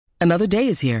Another day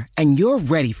is here, and you're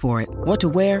ready for it. What to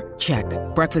wear? Check.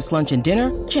 Breakfast, lunch, and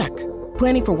dinner? Check.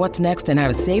 Planning for what's next and how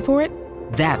to save for it?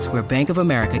 That's where Bank of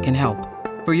America can help.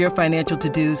 For your financial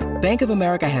to-dos, Bank of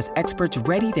America has experts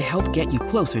ready to help get you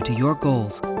closer to your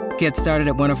goals. Get started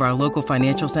at one of our local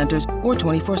financial centers or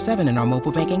 24/7 in our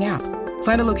mobile banking app.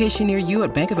 Find a location near you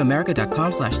at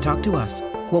bankofamerica.com/talktous.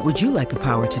 What would you like the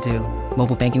power to do?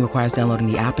 Mobile banking requires downloading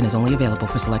the app and is only available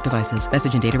for select devices.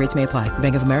 Message and data rates may apply.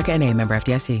 Bank of America N.A., member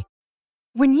FDIC.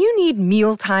 When you need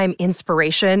mealtime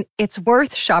inspiration, it's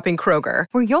worth shopping Kroger,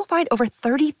 where you'll find over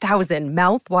 30,000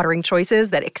 mouth-watering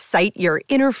choices that excite your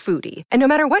inner foodie. And no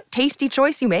matter what tasty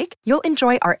choice you make, you'll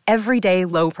enjoy our everyday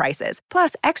low prices,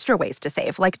 plus extra ways to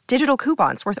save, like digital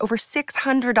coupons worth over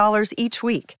 $600 each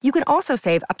week. You can also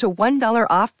save up to $1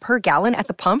 off per gallon at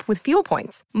the pump with fuel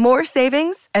points. More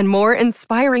savings and more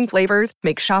inspiring flavors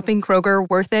make shopping Kroger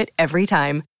worth it every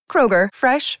time. Kroger,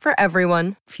 fresh for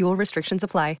everyone. Fuel restrictions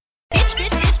apply. Bitch, bitch,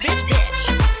 bitch, bitch, bitch.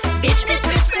 Bitch, bitch,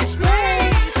 bitch, bitch,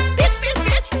 bitch. Bitch, bitch,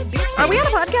 bitch, bitch. Are we on a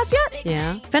podcast yet?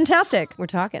 Yeah. Fantastic. We're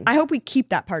talking. I hope we keep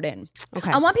that part in. Okay.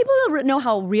 I want people to know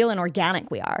how real and organic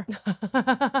we are.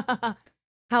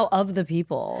 How of the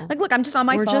people? Like, look, I'm just on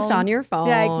my phone. We're just on your phone.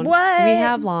 Like, what? We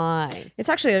have lives. It's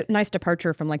actually a nice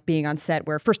departure from like being on set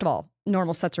where, first of all,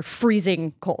 normal sets are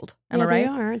freezing cold. Am I right? They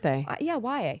are, aren't they? Yeah,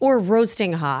 why? Or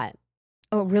roasting hot.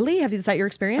 Oh, really? Is that your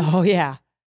experience? Oh, yeah.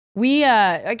 We,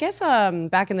 I guess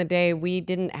back in the day, we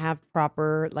didn't have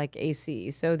proper like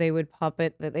AC. So they would pump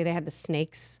it, they had the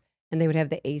snakes and they would have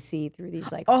the AC through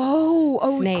these like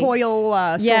snakes. Coil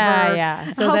silver.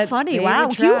 Yeah. So how funny.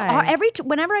 Wow. You are,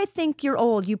 whenever I think you're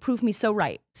old, you prove me so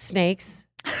right. Snakes.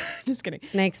 Just kidding.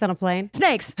 Snakes on a plane.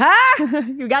 Snakes. Ha!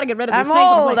 You got to get rid of I'm these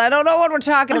snakes on a old. plane. I don't know what we're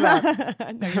talking about.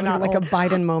 No, you're not like old. a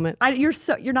Biden moment.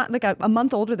 You're not like a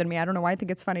month older than me. I don't know why I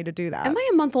think it's funny to do that. Am I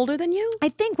a month older than you? I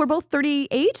think we're both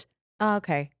 38.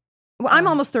 Okay. Well, I'm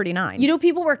almost 39. You know,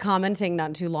 people were commenting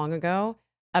not too long ago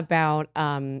about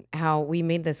how we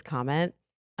made this comment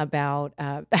about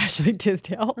Ashley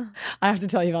Tisdale. I have to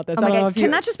tell you about this. Oh my I don't know God. if you...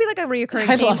 Can that just be like a reoccurring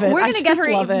I theme? love it. We're going to get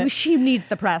love her. it. She needs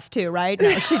the press too, right?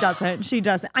 No, she doesn't. She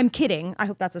doesn't. I'm kidding. I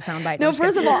hope that's a soundbite. No,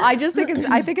 first of all, I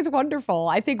think it's wonderful.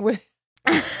 I think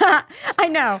I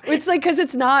know. it's like because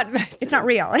it's not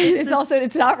real.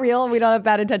 It's not real. We don't have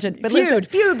bad intention. But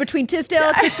feud between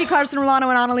Tisdale, Christy Carson Romano,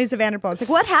 and Annalisa Vanderbilt. It's like,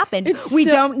 what happened? We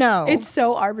don't know. It's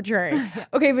so arbitrary.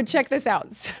 Okay, but check this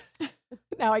out.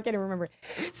 Now I can't even remember.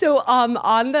 So on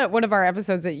one of our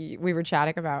episodes that we were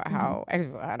chatting about how I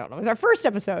don't know, it was our first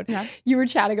episode. Yeah. You were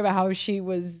chatting about how she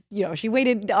was, she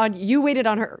waited on you, waited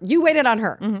on her.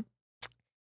 Mm-hmm.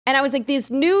 And I was like, this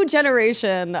new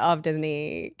generation of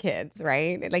Disney kids,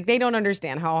 right? Like they don't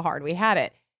understand how hard we had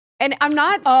it. And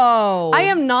I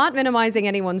am not minimizing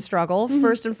anyone's struggle,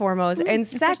 first and foremost. And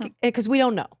second, because we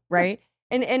don't know, right?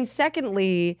 And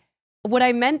secondly, what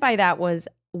I meant by that was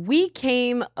we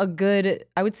came a good,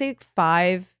 I would say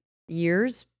 5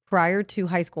 years prior to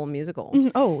High School Musical. Mm-hmm.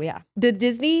 Oh, yeah. The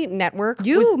Disney network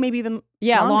maybe even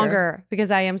longer because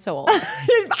I am so old.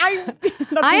 I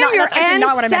am your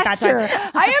ancestor.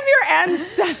 I am your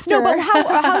ancestor. No, but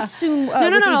how soon?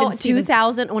 No.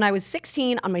 2000. When I was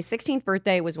 16, on my 16th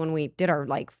birthday was when we did our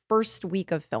like first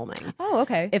week of filming. Oh,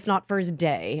 okay. If not first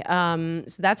day. So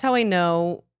that's how I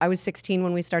know. I was 16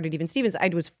 when we started Even Stevens. I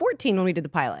was 14 when we did the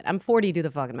pilot. I'm 40. Do the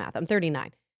fucking math. I'm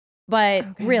 39.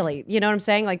 But really, you know what I'm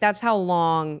saying? Like that's how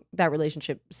long that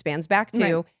relationship spans back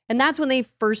to. Right. And that's when they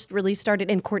first really started.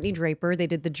 And Courtney Draper, they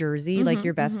did the Jersey, like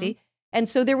your bestie. And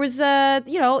so there was that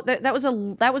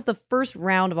was the first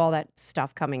round of all that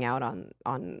stuff coming out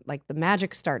on like the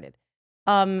magic started.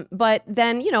 But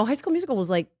then, High School Musical was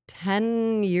like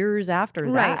 10 years after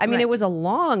that. Right, I mean, it was a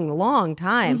long, long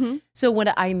time. So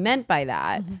what I meant by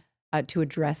that, to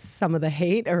address some of the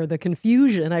hate or the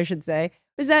confusion, I should say,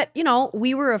 was that,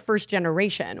 we were a first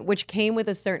generation, which came with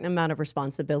a certain amount of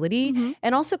responsibility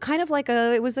and also kind of like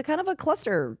it was a kind of a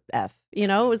cluster F, it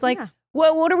was like,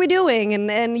 well, what are we doing?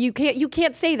 And you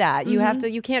can't say that.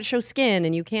 You can't show skin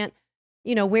and you can't,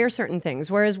 wear certain things.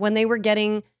 Whereas when they were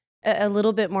getting a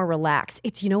little bit more relaxed,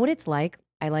 it's, what it's like?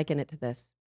 I liken it to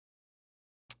this.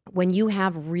 When you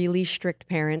have really strict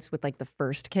parents with like the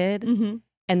first kid,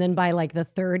 and then by like the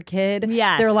third kid,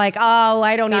 they're like, oh,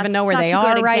 I don't even know where they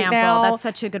are right now. That's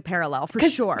such a good parallel for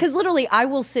sure. Because literally I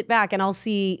will sit back and I'll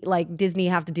see like Disney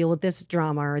have to deal with this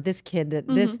drama or this kid,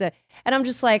 that. And I'm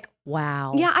just like,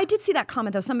 wow. Yeah, I did see that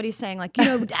comment though. Somebody saying like,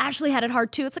 Ashley had it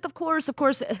hard too. It's like, of course.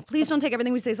 Please don't take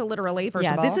everything we say so literally, first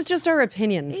of all. This is just our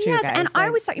opinions too, yes, guys. and I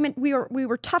always thought you meant we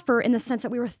were tougher in the sense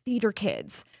that we were theater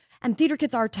kids. And theater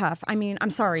kids are tough. I mean, I'm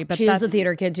sorry, but She that's is a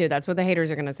theater kid too. That's what the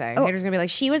haters are gonna say. Haters are gonna be like,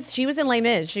 she was in Les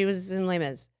Mis. She was in Les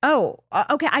Mis. Oh,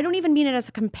 okay. I don't even mean it as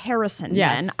a comparison.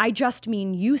 Yes. Then I just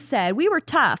mean you said we were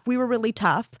tough. We were really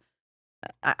tough.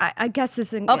 I guess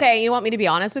this is Okay, you want me to be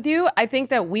honest with you? I think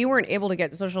that we weren't able to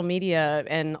get social media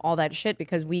and all that shit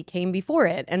because we came before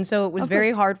it, and so it was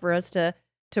very hard for us to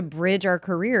bridge our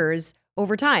careers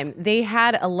over time. They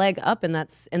had a leg up in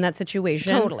that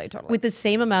situation, Totally. with the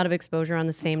same amount of exposure on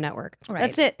the same network. Right.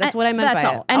 That's it. That's what I meant that's by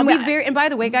all. it. And And by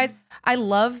the way, guys, I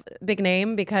love Big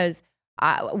Name because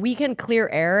we can clear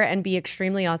air and be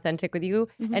extremely authentic with you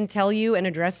and tell you and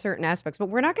address certain aspects, but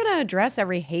we're not going to address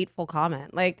every hateful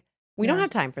comment. Like, we don't have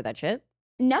time for that shit.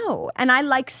 No, and I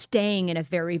like staying in a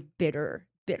very bitter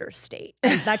state.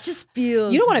 And that just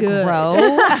feels You don't want to good. grow.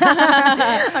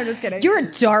 I'm just kidding. You're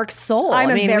a dark soul. I'm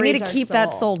a we very need to dark keep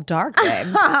that soul. soul dark,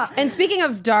 babe. And speaking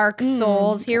of dark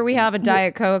souls, here we have a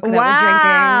Diet Coke that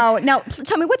wow. Now,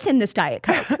 tell me what's in this Diet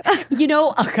Coke. we're drinking. You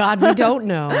know, oh God, we don't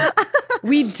know.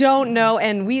 We don't know.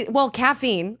 And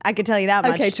caffeine, I could tell you that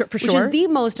much. Okay, for Which sure. is the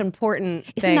most important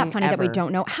Isn't thing that funny that we ever.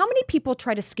 don't know? How many people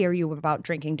try to scare you about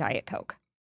drinking Diet Coke?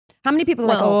 How many people are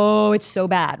like, Well, oh, it's so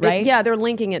bad, right? Yeah, they're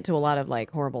linking it to a lot of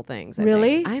like horrible things. I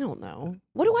Really? think. I don't know.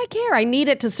 What do I care? I need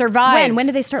it to survive. When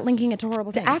did they start linking it to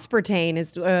horrible things? Aspartame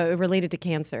is related to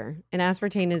cancer, and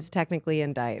aspartame is technically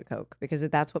in Diet Coke because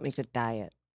that's what makes it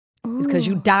diet. It's because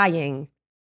you dying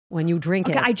when you drink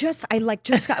Okay, it. I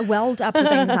just got welled up with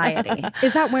anxiety.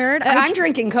 Is that weird? I'm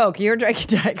drinking Coke. You're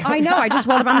drinking Diet Coke. I know. I just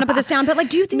welled up. I'm gonna put this down. But like,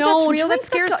 do you think that's real? That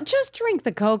scares. Just drink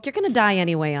the Coke. You're gonna die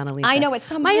anyway, Annalisa. I know, at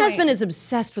some My point. husband is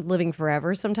obsessed with living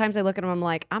forever. Sometimes I look at him. I'm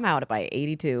like, I'm out by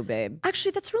 82, babe.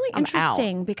 Actually, that's really I'm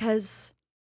interesting because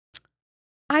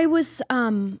I was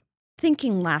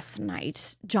thinking last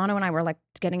night. Jono and I were like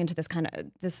getting into this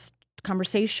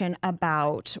conversation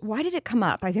about why did it come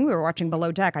up? I think we were watching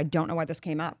Below Deck. I don't know why this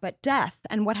came up, but death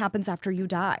and what happens after you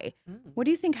die. What do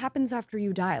you think happens after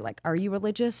you die? Like, are you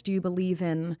religious? Do you believe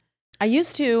in? I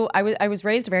used to. I was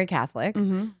raised very Catholic.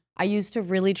 I used to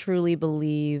really truly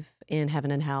believe in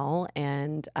heaven and hell,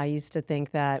 and I used to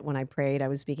think that when I prayed, I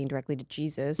was speaking directly to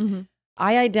Jesus.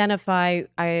 I identify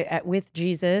with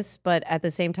Jesus, but at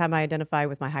the same time, I identify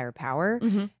with my higher power.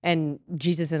 And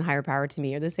Jesus and higher power to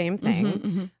me are the same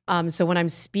thing. So when I'm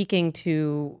speaking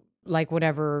to like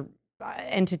whatever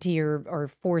entity or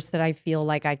force that I feel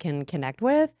like I can connect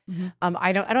with,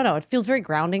 I don't know. It feels very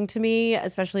grounding to me,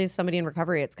 especially as somebody in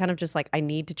recovery. It's kind of just like I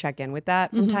need to check in with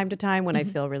that from time to time when I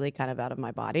feel really kind of out of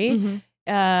my body.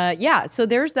 Yeah. So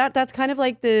there's that. That's kind of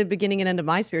like the beginning and end of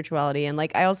my spirituality. And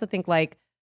like I also think like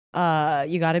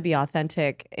you got to be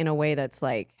authentic in a way that's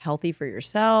like healthy for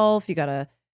yourself. You got to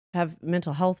have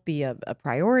mental health be a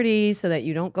priority so that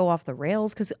you don't go off the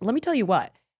rails. Because let me tell you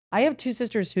what, I have two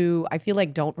sisters who I feel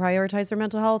like don't prioritize their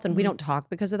mental health, and we don't talk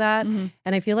because of that. And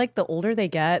I feel like the older they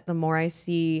get, the more I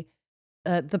see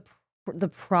the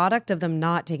product of them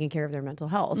not taking care of their mental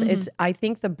health. I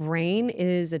think the brain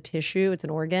is a tissue, it's an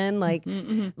organ. Like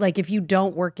if you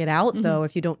don't work it out though,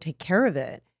 if you don't take care of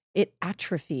it, it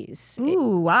atrophies.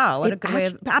 Ooh, wow. What a good way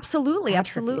of, atrophies.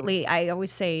 absolutely. I always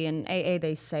say in AA,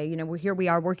 they say, here we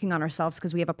are working on ourselves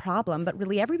because we have a problem, but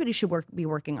really everybody should be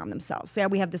working on themselves. Yeah,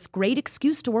 we have this great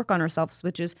excuse to work on ourselves,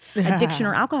 which is addiction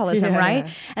or alcoholism, right?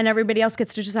 And everybody else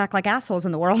gets to just act like assholes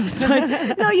in the world. It's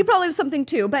like, no, you probably have something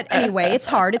too. But anyway, it's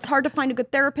hard. It's hard to find a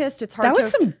good therapist. It's hard That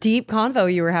was some deep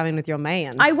convo you were having with your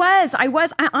man. I was.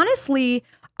 Honestly,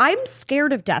 I'm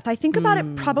scared of death. I think about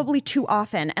it probably too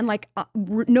often. And like,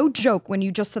 no joke, when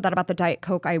you just said that about the Diet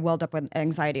Coke, I welled up with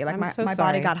anxiety. Like my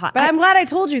body got hot. But I'm glad I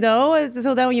told you though,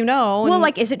 so that you know. Well,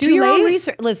 like, is it do too your late? own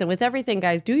research. Listen, with everything,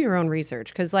 guys, do your own research.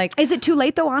 Because like, is it too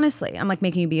late though? Honestly, I'm like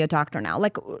making you be a doctor now.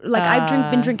 Like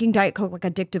I've been drinking Diet Coke like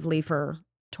addictively for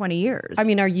 20 years. I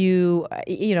mean, are you,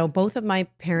 both of my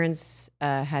parents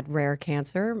had rare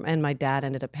cancer, and my dad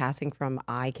ended up passing from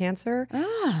eye cancer.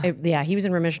 He was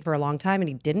in remission for a long time, and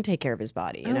he didn't take care of his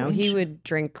body. He would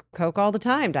drink Coke all the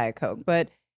time, Diet Coke. But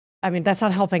I mean, that's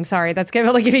not helping. Sorry, that's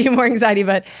giving you more anxiety.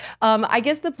 But I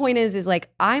guess the point is like,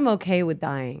 I'm okay with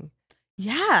dying.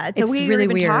 Yeah, it's really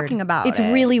weird. Talking about it's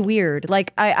really weird.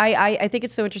 Like I think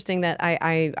it's so interesting that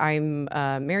I'm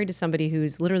married to somebody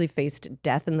who's literally faced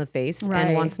death in the face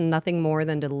and wants nothing more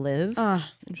than to live.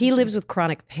 He lives with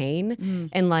chronic pain,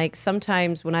 and like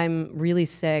sometimes when I'm really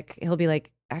sick, he'll be like,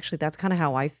 "Actually, that's kind of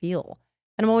how I feel,"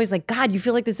 and I'm always like, "God, you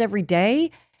feel like this every day?"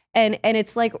 And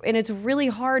it's like, and it's really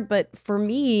hard, but for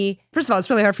me, First of all, it's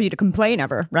really hard for you to complain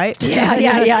ever, right? yeah,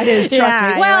 it is. Trust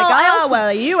me. Well, Well, like, I oh, also,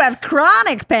 well, you have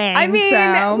chronic pain. I mean,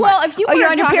 so, well, if you you're wanna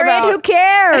on your talk period, about- who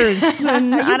cares?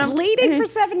 And are you bleeding for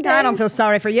 7 days? I don't feel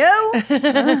sorry for you.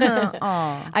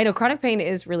 I know chronic pain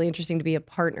is really interesting to be a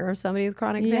partner of somebody with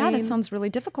chronic pain. Yeah, that sounds really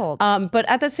difficult. But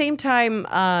at the same time,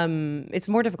 it's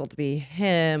more difficult to be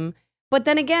him. But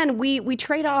then again, we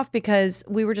trade off because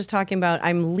we were just talking about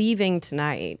I'm leaving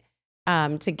tonight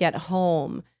to get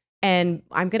home, and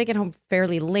I'm gonna get home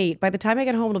fairly late. By the time I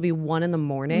get home, it'll be 1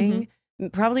 a.m,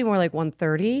 probably more like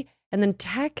 1:30. And then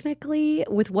technically,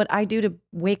 with what I do to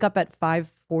wake up at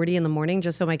 5:40 in the morning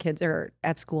just so my kids are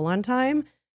at school on time,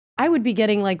 I would be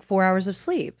getting like 4 hours of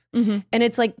sleep. And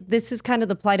it's like, this is kind of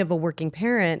the plight of a working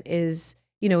parent is,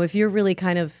 you know, if you're really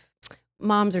kind of,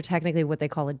 moms are technically what they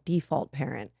call a default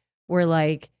parent, where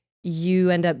like you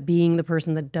end up being the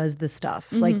person that does the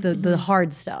stuff, like the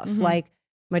hard stuff. Like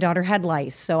my daughter had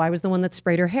lice, so I was the one that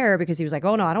sprayed her hair because he was like,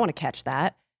 oh no, I don't want to catch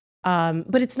that.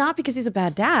 But it's not because he's a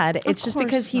bad dad. It's just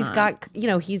because he's got, you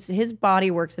know, his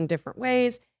body works in different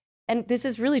ways. And this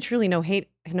is really truly no hate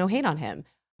on him.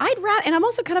 I'd rather, and I'm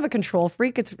also kind of a control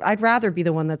freak. I'd rather be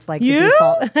the one that's like the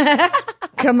default.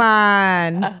 Come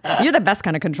on. You're the best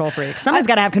kind of control freak. Somebody's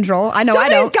got to have control. I know I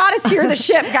Somebody's don't. got to steer the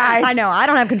ship, guys. I know. I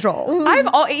don't have control.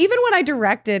 Even when I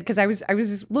directed, because I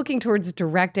was looking towards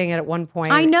directing at one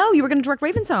point. I know. You were going to direct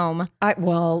Raven's Home. Except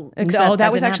that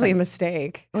that was didn't actually happen. a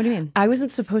mistake. What do you mean? I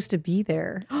wasn't supposed to be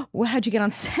there. Well, how'd you get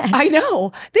on set? I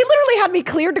know. They literally had me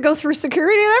cleared to go through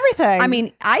security and everything. I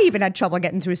mean, I even had trouble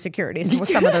getting through security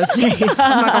some of those days.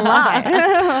 I'm not going to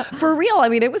lie. for real, I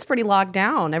mean, it was pretty locked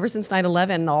down. Ever since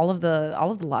 9/11, all of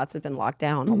the lots have been locked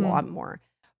down a lot more.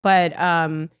 But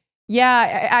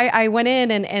yeah, I went in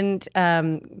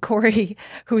and Corey,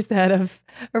 who's the head of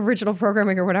original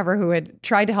programming or whatever, who had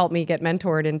tried to help me get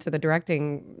mentored into the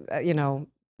directing,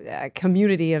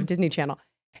 community of Disney Channel.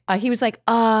 He was like,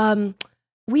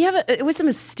 it was a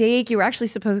mistake. You were actually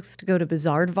supposed to go to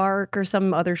Bizarrevark or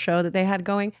some other show that they had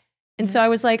going. And so I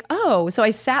was like, oh, so I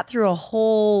sat through a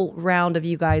whole round of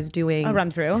you guys doing A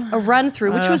run through,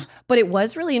 but it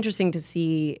was really interesting to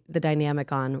see the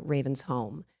dynamic on Raven's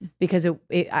Home because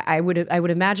I would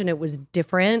imagine it was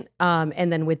different.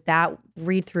 And then with that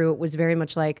read through, it was very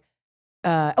much like,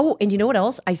 and you know what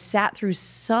else? I sat through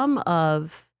some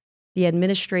of the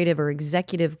administrative or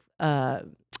executive,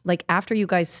 like after you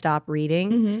guys stop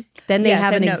reading, then they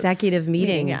have an executive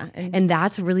meeting. And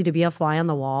that's really to be a fly on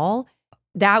the wall.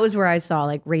 That was where I saw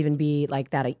like Raven be like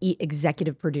that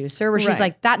executive producer where she's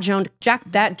like, that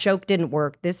joke didn't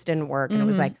work. This didn't work. And it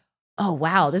was like, oh,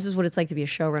 wow, this is what it's like to be a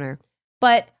showrunner.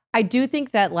 But I do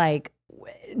think that like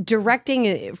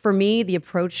directing, for me, the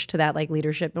approach to that like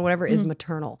leadership and whatever is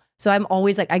maternal. So I'm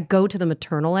always like, I go to the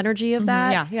maternal energy of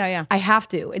that. Yeah. I have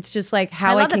to. It's just like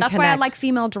how I love can it. That's connect. why I like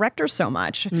female directors so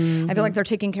much. I feel like they're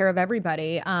taking care of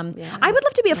everybody. I would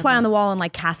love to be a fly on the wall in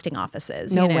like casting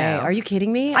offices. No you know? way. Are you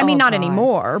kidding me? I mean, Oh, not God.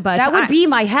 anymore, but that would be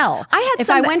my hell.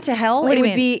 If I went to hell, What it do you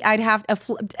would be, I'd have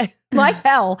my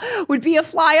hell would be a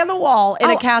fly on the wall in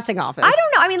a casting office. I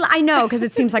don't know. I mean, I know because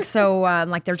it seems like so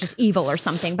like they're just evil or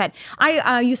something. But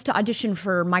I used to audition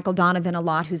for Michael Donovan a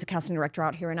lot, who's a casting director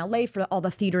out here in LA for all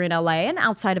the theater in LA and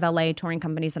outside of LA, touring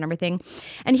companies and everything.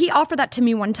 And he offered that to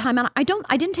me one time, and I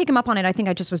didn't take him up on it. I think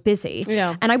I just was busy.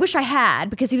 Yeah. And I wish I had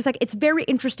because he was like, it's very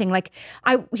interesting. Like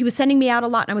he was sending me out a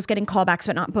lot, and I was getting callbacks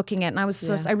but not booking it. And I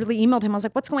really emailed him. I was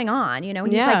like, what's going on? You know?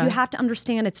 And he's like, you have to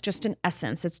understand, it's just an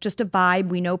essence. It's just a vibe.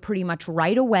 We know pretty much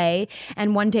right away.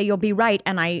 And one day you'll be right.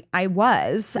 And I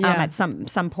was at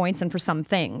some points and for some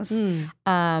things.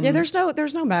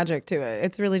 There's no magic to it.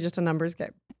 It's really just a numbers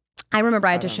game. I remember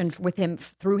I auditioned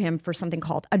through him for something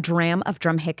called A Dram of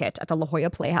Drumhicket at the La Jolla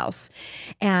Playhouse.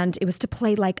 And it was to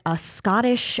play like a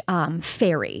Scottish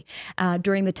fairy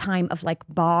during the time of like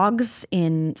bogs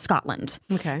in Scotland.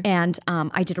 Okay. And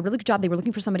I did a really good job. They were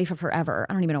looking for somebody for forever.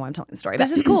 I don't even know why I'm telling the story.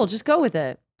 This is cool. Just go with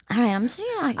it. All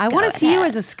right, I want to see you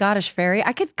as a Scottish fairy.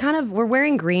 I could we're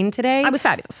wearing green today. I was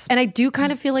fabulous. And I do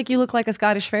kind of feel like you look like a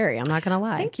Scottish fairy. I'm not going to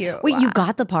lie. Thank you. Wait, you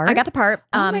got the part? I got the part.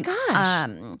 Oh my gosh.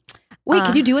 Wait,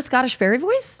 could you do a Scottish fairy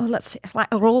voice? Oh, let's see. Like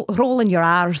roll in your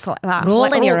R's like that. Roll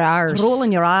in your R's. Roll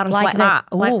in your R's like that.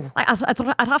 Oh.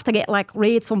 I'd have to get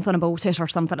read something about it or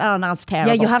something. Oh, that's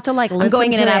terrible. Yeah, you have to like listen I'm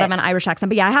going in and out of it. an Irish accent.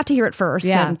 But yeah, I have to hear it first.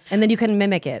 Yeah, and then you can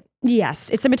mimic it. Yes,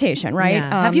 it's imitation, right?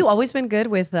 Yeah. Have you always been good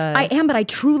with... I am, but I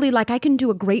truly, I can do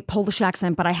a great Polish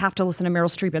accent, but I have to listen to Meryl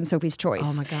Streep and Sophie's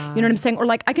Choice. Oh my God. You know what I'm saying? Or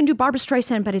I can do Barbra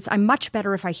Streisand, but I'm much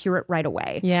better if I hear it right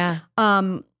away. Yeah.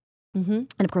 And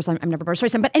of course, I'm never Barbara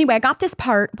Streisand. But anyway, I got this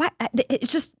part.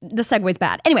 It's just, the segue's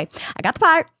bad. Anyway, I got the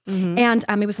part, and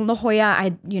it was in La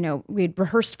Jolla. We'd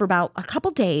rehearsed for about a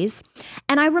couple days,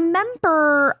 and I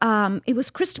remember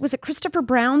was it Christopher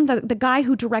Brown, the guy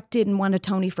who directed and won a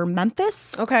Tony for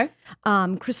Memphis? Okay.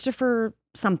 Christopher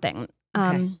something.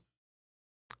 Okay.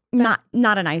 Not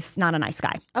a nice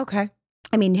guy. Okay.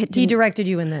 I mean, he directed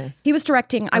you in this. He was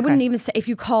directing. I wouldn't even say, if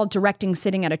you call directing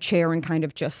sitting at a chair and kind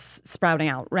of just sprouting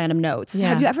out random notes. Yeah.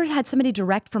 Have you ever had somebody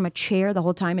direct from a chair the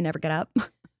whole time and never get up?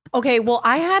 Okay, well,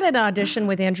 I had an audition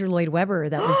with Andrew Lloyd Webber.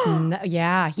 That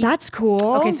was, That's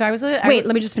cool. Okay, so I was. Wait,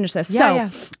 let me just finish this. Yeah,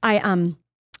 I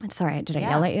sorry, did I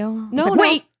yell at you? No,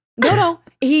 wait, no.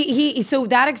 He. So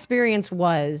that experience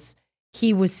was.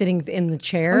 He was sitting in the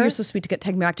chair. Oh, you're so sweet to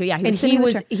take me back to. Yeah,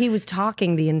 he was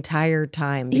talking the entire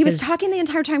time. He was talking the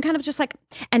entire time, kind of just like.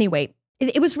 Anyway,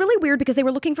 it was really weird because they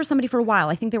were looking for somebody for a while.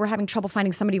 I think they were having trouble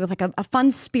finding somebody with like a fun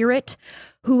spirit,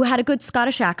 who had a good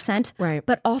Scottish accent, right?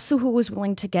 But also who was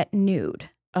willing to get nude.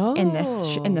 In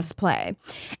this play.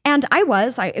 And it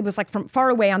was like from far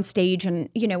away on stage, and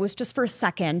it was just for a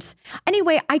second.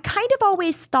 Anyway, I kind of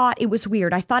always thought it was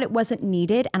weird. I thought it wasn't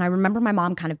needed, and I remember my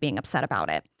mom kind of being upset about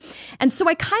it. And so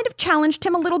I kind of challenged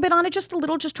him a little bit on it, just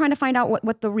trying to find out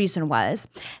what the reason was.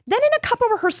 Then in a couple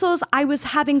rehearsals, I was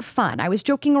having fun. I was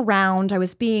joking around. I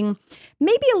was being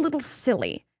maybe a little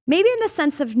silly. Maybe in the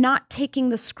sense of not taking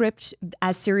the script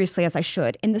as seriously as I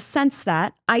should, in the sense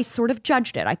that I sort of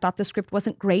judged it. I thought the script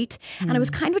wasn't great, and I was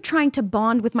kind of trying to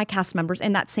bond with my cast members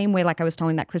in that same way, like I was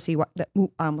telling that Chrissy, I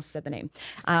almost said the name,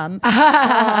 in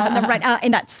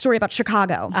that story about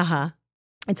Chicago.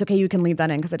 It's okay, you can leave that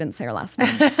in because I didn't say her last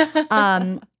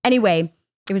name. Anyway.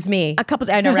 It was me.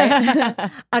 I know,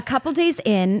 right? A couple days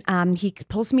in, he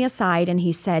pulls me aside and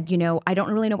he said, I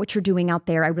don't really know what you're doing out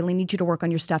there. I really need you to work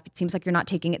on your stuff. It seems like you're not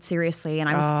taking it seriously. And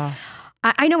I was,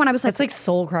 I know when I was like, it's like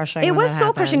soul crushing. It was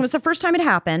soul crushing. It was the first time it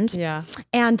happened. Yeah.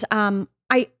 And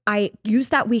I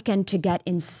used that weekend to get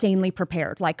insanely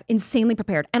prepared.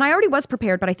 And I already was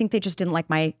prepared, but I think they just didn't like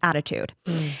my attitude.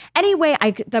 Anyway,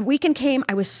 the weekend came.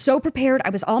 I was so prepared. I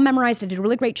was all memorized. I did a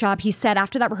really great job. He said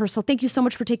after that rehearsal, thank you so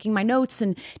much for taking my notes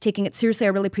and taking it seriously.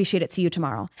 I really appreciate it. See you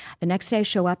tomorrow. The next day I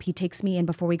show up. He takes me in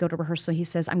before we go to rehearsal. He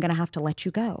says, I'm going to have to let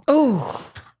you go.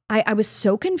 Oh, I was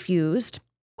so confused.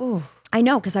 Oh. I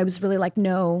know, because I was really like,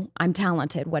 no, I'm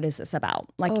talented. What is this about?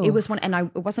 Like it was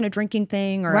it wasn't a drinking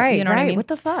thing or, right, you know what I mean? What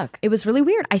the fuck? It was really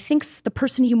weird. I think the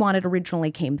person he wanted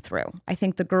originally came through. I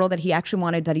think the girl that he actually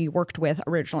wanted that he worked with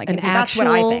originally came through. That's what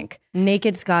I think.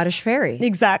 Naked Scottish fairy.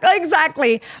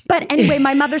 Exactly. But anyway,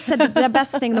 my mother said that the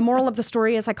best thing, the moral of the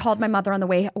story is I called my mother on the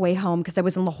way home because I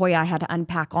was in La Jolla. I had to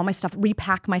unpack all my stuff,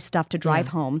 repack my stuff to drive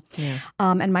home. Yeah.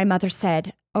 And my mother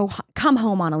said, oh, come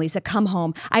home, Annalisa, come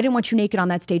home. I didn't want you naked on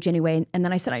that stage anyway. And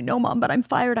then I said, I know, Mom, but I'm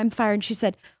fired. And she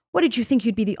said, what, did you think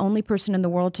you'd be the only person in the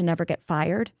world to never get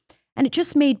fired? And it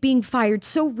just made being fired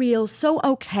so real, so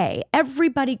okay.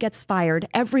 Everybody gets fired,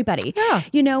 everybody. Yeah.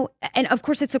 And of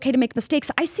course it's okay to make mistakes.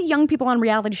 I see young people on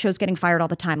reality shows getting fired all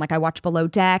the time. Like I watch Below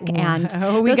Deck and...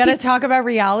 Oh, we got to talk about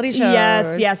reality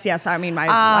shows. Yes. I mean,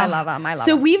 I love them.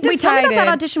 So we've decided... Tell me about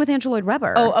that audition with Andrew Lloyd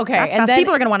Webber. Oh, okay. That's fast.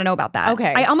 People are going to want to know about that.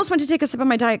 Okay. I almost went to take a sip of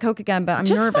my Diet Coke again, but I'm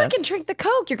nervous. Just fucking drink the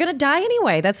Coke. You're going to die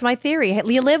anyway. That's my theory.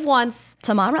 You live once.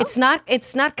 Tomorrow? It's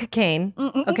not cocaine,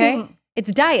 okay?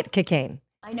 It's diet cocaine.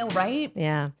 I know, right?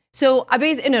 Yeah. So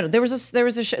there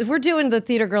was a show. We're doing the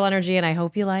Theater Girl Energy, and I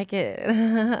hope you like it.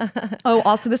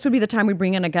 Also, this would be the time we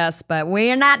bring in a guest, but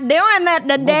we're not doing that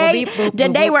today. Boop,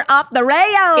 today boop. we're off the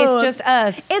rails.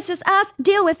 It's just us.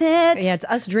 Deal with it. Yeah, it's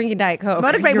us drinking Diet Coke.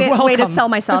 What a great way to sell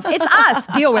myself. It's us.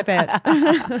 Deal with it.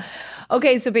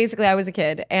 Okay, so basically, I was a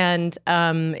kid, and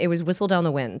it was Whistle Down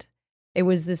the Wind. It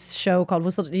was this show called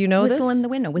Whistle. Do you know Whistle this? in the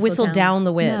Wind. No, Whistle Down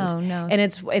the Wind. No. And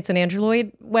it's an Andrew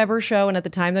Lloyd Webber show. And at the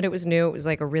time that it was new, it was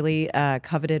like a really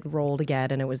coveted role to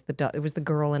get. And it was the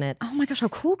girl in it. Oh my gosh, how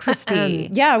cool, Christy!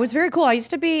 Yeah, it was very cool. I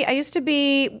used to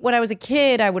be when I was a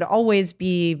kid. I would always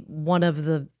be one of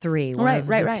the three.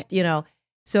 Right.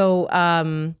 So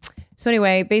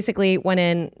anyway, basically went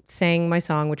in, sang my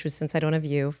song, which was "Since I Don't Have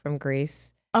You" from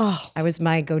Grease. Oh, I was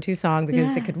my go-to song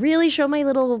because it could really show my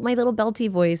little belty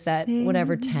voice at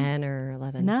whatever 10 or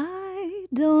 11. I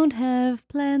don't have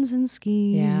plans and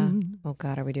schemes. Yeah. Oh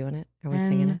God, are we doing it? Are we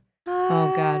singing it?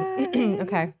 Oh God.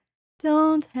 Okay.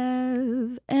 Don't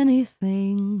have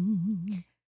anything.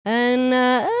 And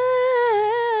I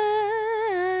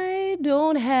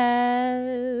don't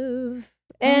have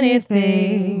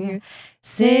anything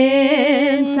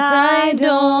since I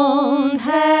don't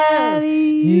have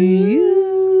you.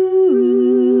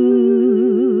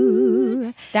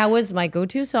 That was my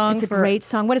go-to song. It's a great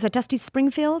song. What is it? Dusty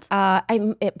Springfield?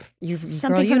 Something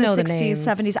Something girl, from you know the the 60s, names.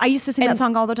 70s. I used to sing that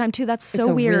song all the time too. That's so It's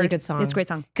a weird. really good song. It's a great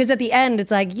song. Because at the end, it's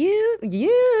like you.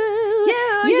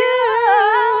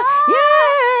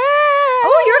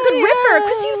 Oh, you're a good ripper.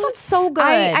 Chris, you sound so good.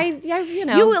 I you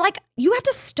know. You have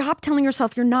to stop telling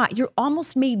yourself you're not. You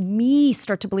almost made me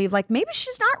start to believe like maybe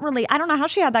she's not really. I don't know how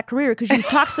she had that career because you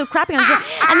talk so crappy on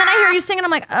yourself. And then I hear you sing and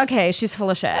I'm like, okay, she's full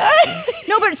of shit.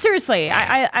 No, but seriously,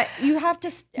 you have to.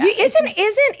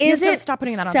 Isn't stop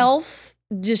putting that on.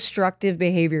 Self-destructive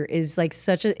behavior is like it's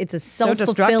a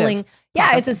self-fulfilling.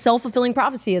 Prophecy. It's a self-fulfilling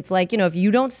prophecy. It's like, if you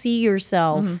don't see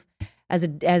yourself as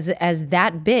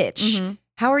that bitch,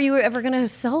 how are you ever going to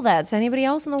sell that to anybody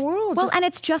else in the world? Well, and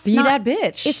it's just be not that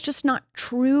bitch. It's just not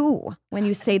true when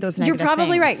you say those negative You're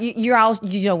probably things. right.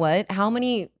 You know what? How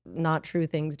many not true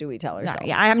things do we tell ourselves?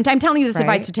 Yeah, I'm telling you this Right?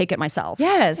 advice to take it myself.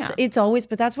 Yes, Yeah. it's always,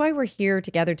 but that's why we're here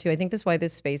together too. I think that's why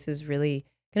this space is really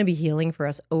going to be healing for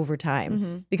us over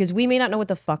time because we may not know what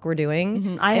the fuck we're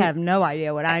doing. I have no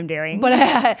idea what I'm doing.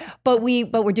 But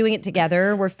we're doing it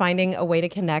together. We're finding a way to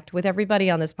connect with everybody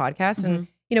on this podcast. And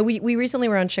we recently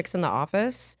were on Chicks in the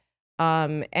Office.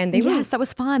 And they were that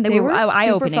was fun. They were super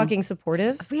eye-opening. fucking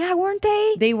supportive. Yeah, weren't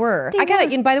they? They were.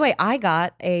 And by the way, I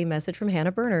got a message from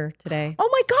Hannah Berner today. Oh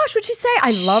my gosh, what'd she say?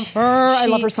 I love her. I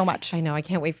love her so much. I know. I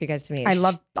can't wait for you guys to meet.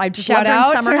 I just Shout loved her in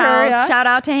out Summer to her, House. yeah. Shout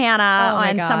out to Hannah Oh my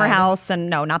on God. Summer House. And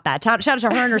no, not that. Shout out to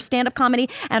her and her stand-up comedy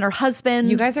and her husband.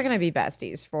 You guys are going to be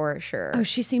besties for sure. Oh,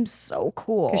 she seems so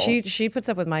cool. 'Cause she puts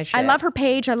up with my shit. I love her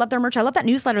page. I love their merch. I love that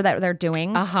newsletter that they're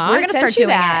doing. We're I gonna sent start you doing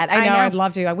that. it. I know. I'd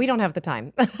love to. We don't have the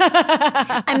time.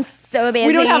 I'm so busy.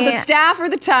 We don't have the staff or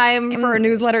the time for a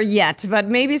newsletter yet, but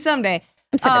maybe someday.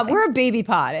 We're a baby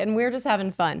pod and we're just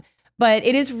having fun. But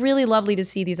it is really lovely to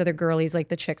see these other girlies like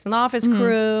the Chicks in the Office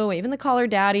crew, even the Caller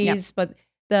Daddies, but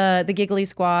the Giggly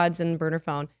Squads and Burner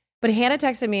Phone. But Hannah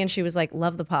texted me and she was like,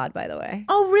 love the pod, by the way.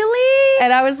 Oh, really?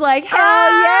 And I was like, hell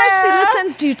yeah. She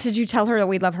listens. Did you tell her that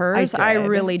we love hers? I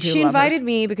really do. She love invited hers.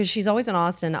 me because she's always in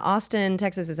Austin. Austin,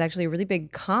 Texas is actually a really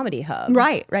big comedy hub.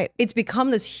 Right. It's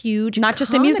become this huge Not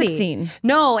just a music comedy scene.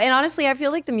 No, and honestly, I feel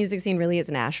like the music scene really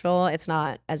is Nashville. It's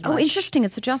not as much. Oh, interesting.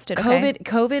 It's adjusted. Okay.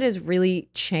 COVID has really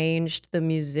changed the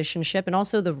musicianship, and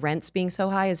also the rents being so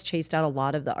high has chased out a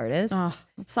lot of the artists. Oh,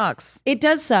 it sucks. It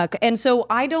does suck, and so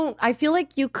I feel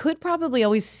like you could probably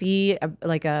always see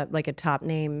a top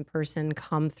name person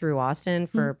come through Austin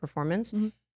for a performance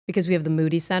because we have the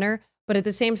Moody Center, but at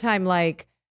the same time, like,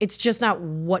 it's just not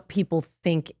what people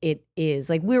think it is.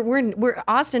 Like we're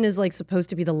Austin is like supposed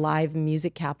to be the live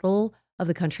music capital of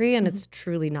the country, and it's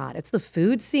truly not. It's the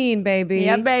food scene, baby.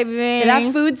 Yeah, baby.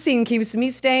 That food scene keeps me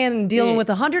staying and dealing with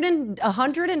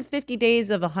 150 days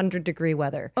of 100-degree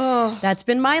weather. Oh, that's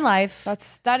been my life.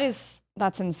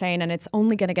 That's insane, and it's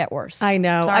only going to get worse. I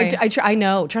know. Sorry. I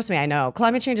know. Trust me, I know.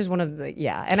 Climate change is one of the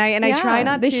and I try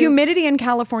not the to. The humidity in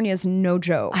California is no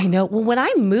joke. I know. Well, when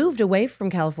I moved away from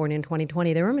California in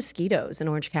 2020, there were mosquitoes in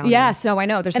Orange County. Yeah, so I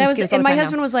know there's mosquitoes. And all the my time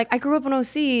husband now. was like, I grew up in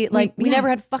OC. Like we never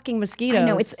had fucking mosquitoes. I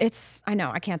know. It's. I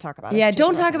know. I can't talk about it. Yeah, It's too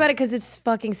don't talk depressing. about it because it's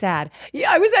fucking sad.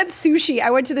 Yeah, I was at sushi. I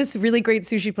went to this really great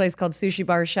sushi place called Sushi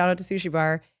Bar. Shout out to Sushi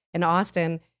Bar in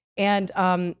Austin. And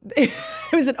it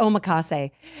was an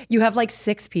omakase. You have like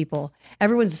 6 people.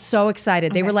 Everyone's so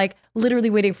excited. They were like literally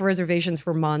waiting for reservations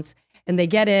for months. And they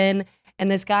get in,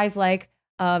 and this guy's like,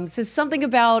 says something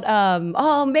about,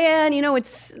 oh man,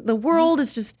 it's the world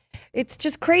is it's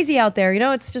just crazy out there.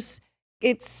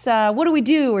 It's what do we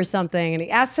do or something? And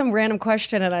he asked some random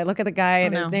question, and I look at the guy,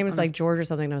 and his name is like George or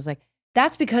something. And I was like,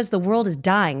 that's because the world is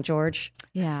dying, George.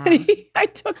 Yeah. I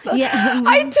took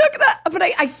that, but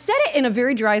I said it in a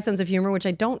very dry sense of humor, which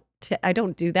I don't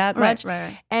do that much.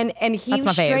 Right. And he That's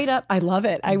was my fave. straight up. I love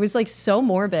it. I was like so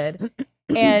morbid,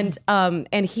 and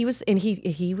he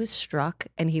was struck,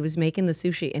 and he was making the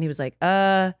sushi, and he was like,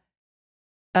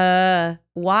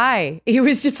 why? He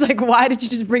was just like, why did you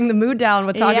just bring the mood down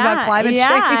with talking about climate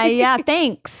change? Yeah,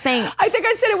 thanks. I think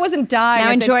I said it wasn't dying.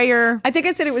 Now enjoy your I think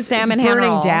I said it was salmon it's burning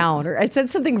ham roll. down, or I said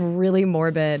something really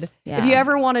morbid. Yeah. If you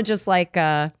ever want to just like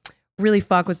really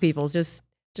fuck with people, just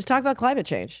talk about climate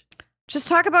change. Just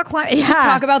talk about climate. Yeah. Just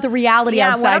talk about the reality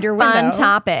outside your window. Fun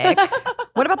topic.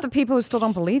 What about the people who still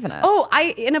don't believe in it? Oh,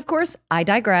 and of course, I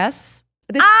digress.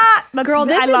 This I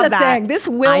is love a that. thing. This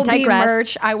will I be digress.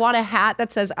 merch. I want a hat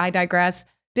that says I digress.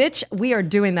 Bitch, we are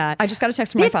doing that. I just got a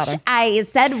text from my father. I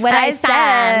said what I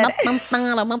said.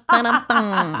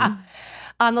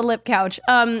 On the lip couch.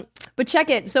 But check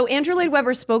it. So Andrew Lloyd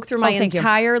Webber spoke through my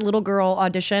entire little girl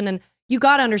audition, and you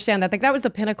got to understand that. Like, that was the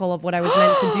pinnacle of what I was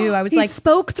meant to do. I was He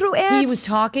spoke through it. he was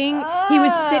talking. He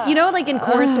was like in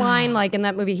Chorus Line, like in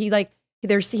that movie. He like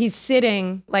he's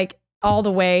sitting like all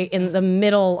the way in the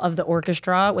middle of the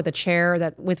orchestra with a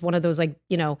chair with one of those like,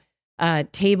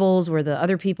 tables where the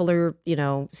other people are,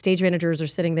 stage managers are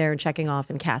sitting there and checking off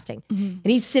and casting. And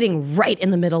he's sitting right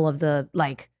in the middle of the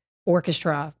like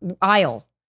orchestra aisle.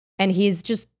 And he's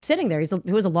just sitting there.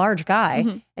 He was a large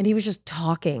guy and he was just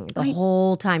talking the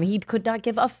whole time. He could not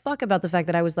give a fuck about the fact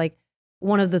that I was like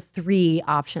one of the 3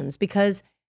 options, because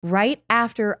right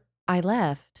after I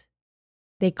left,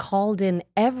 they called in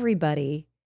everybody,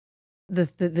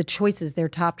 the choices, their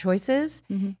top choices,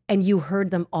 and you heard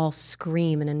them all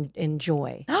scream and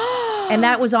enjoy. And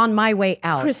that was on my way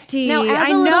out. Christy, now, as I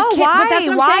a little know kid, why. but that's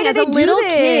what I'm Why saying. do As they a do little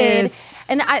kid,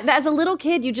 this? and as a little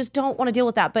kid, you just don't want to deal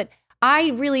with that. But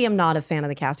I really am not a fan of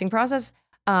the casting process.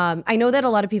 I know that a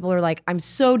lot of people are like, I'm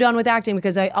so done with acting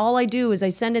because all I do is I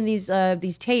send in these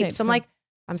tapes. I'm like,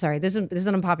 I'm sorry, this is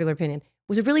an unpopular opinion.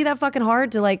 Was it really that fucking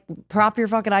hard to like prop your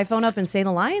fucking iPhone up and say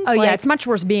the lines? Oh, like, yeah, it's much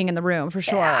worse being in the room for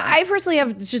sure. I personally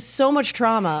have just so much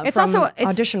trauma from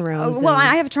audition rooms. Well,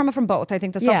 I have trauma from both. I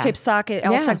think the self-tapes suck. It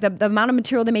also suck. The amount of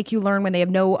material they make you learn when they have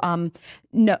no,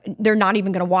 they're not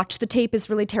even going to watch the tape is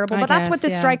really terrible. But that's what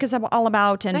this strike is all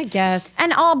about. And I guess.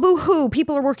 And all boo-hoo,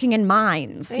 people are working in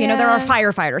mines. There are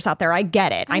firefighters out there. I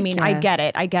get it. I get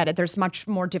it. I get it. There's much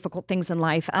more difficult things in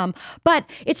life. But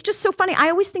it's just so funny. I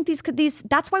always think these,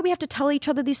 that's why we have to tell each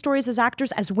other these stories as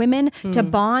actors, as women, to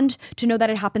bond, to know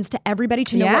that it happens to everybody,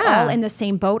 to know we're all in the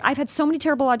same boat. I've had so many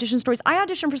terrible audition stories. I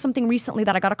auditioned for something recently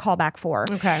that I got a call back for.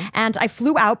 Okay. And I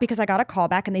flew out because I got a call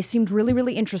back and they seemed really,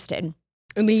 really interested.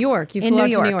 In New York. You flew out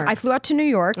to New York. I flew out to New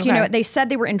York. Okay. They said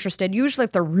they were interested. Usually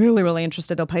if they're really, really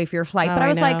interested, they'll pay for your flight. But I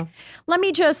was like,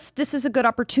 this is a good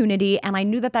opportunity. And I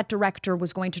knew that director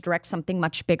was going to direct something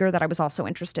much bigger that I was also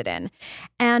interested in.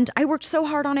 And I worked so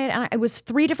hard on it. And it was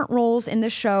 3 different roles in the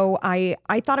show. I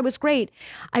thought it was great.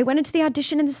 I went into the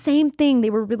audition and the same thing. They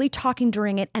were really talking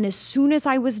during it. And as soon as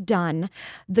I was done,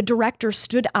 the director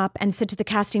stood up and said to the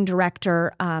casting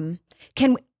director,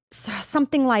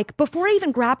 something like, before I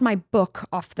even grabbed my book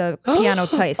off the piano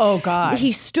place. Oh God.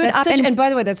 He stood up and by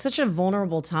the way, that's such a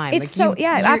vulnerable time. It's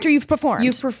after you've performed.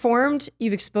 You've performed,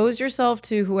 you've exposed yourself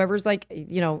to whoever's like,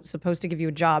 supposed to give you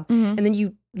a job. And then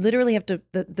you literally have to,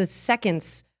 the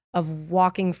seconds of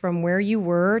walking from where you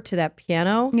were to that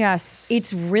piano. Yes.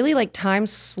 It's really like time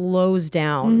slows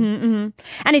down.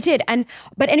 And it did.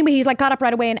 But anyway, he got up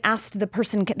right away and asked the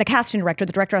casting director,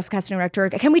 the director asked the casting director,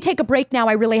 can we take a break now?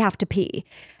 I really have to pee.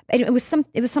 It was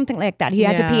something like that. He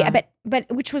had to pee, but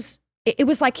which was, it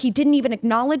was like he didn't even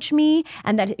acknowledge me,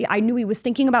 and that I knew he was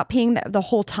thinking about peeing the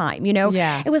whole time,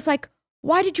 Yeah. It was like,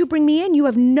 why did you bring me in?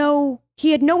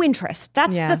 He had no interest.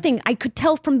 That's the thing. I could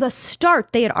tell from the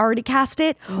start they had already cast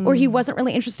it, or he wasn't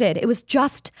really interested. It was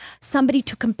just somebody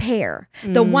to compare.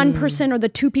 The one person or the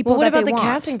 2 people what that about they the want.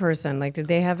 casting person? Like, did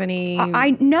they have any?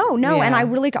 No. Yeah. And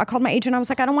I called my agent. I was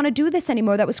like, I don't want to do this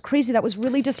anymore. That was crazy. That was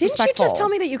really disrespectful. Didn't you just tell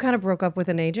me that you kind of broke up with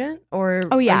an agent? Or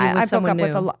oh yeah, I broke someone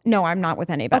up with no, I'm not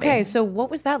with anybody. Okay, so what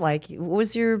was that like? What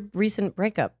was your recent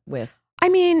breakup with? I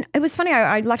mean, it was funny.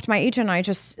 I left my agent. I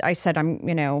said,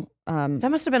 that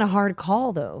must have been a hard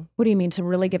call, though. What do you mean, to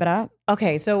really give it up?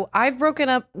 Okay, so I've broken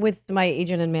up with my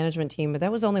agent and management team, but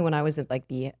that was only when I was at like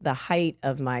the height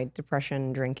of my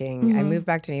depression, drinking. I moved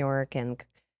back to New York and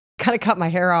kind of cut my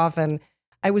hair off, and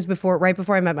I was right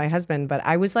before I met my husband. But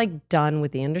I was like done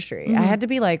with the industry. I had to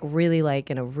be like really like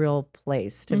in a real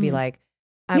place to be like,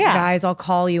 guys, I'll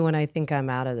call you when I think I'm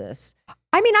out of this.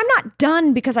 I mean, I'm not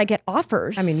done because I get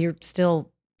offers. I mean, you're still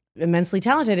immensely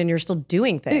talented and you're still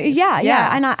doing things. Yeah.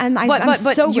 I'm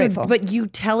so grateful. But you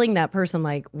telling that person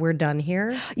like, we're done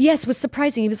here? Yes, was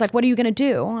surprising. He was like, what are you going to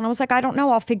do? And I was like, I don't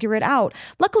know. I'll figure it out.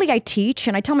 Luckily, I teach,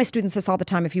 and I tell my students this all the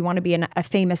time. If you want to be a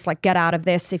famous, like, get out of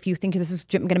this. If you think this is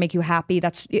going to make you happy,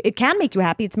 it can make you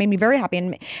happy. It's made me very happy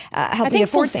and help me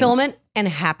afford fulfillment and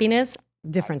happiness,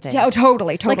 different things. Oh,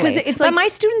 totally. Like, 'cause it's like, but my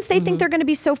students, they think they're going to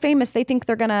be so famous. They think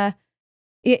they're going to...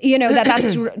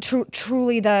 that's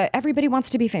truly everybody wants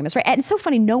to be famous, right? And it's so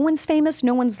funny. No one's famous.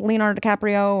 No one's Leonardo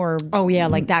DiCaprio or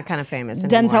like that kind of famous.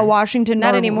 Denzel Washington,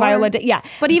 not or anymore. Viola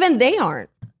but even they aren't.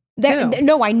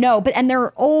 No, I know, and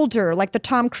they're older. Like the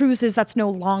Tom Cruises, that's no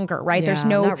longer right. There's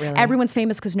not really. Everyone's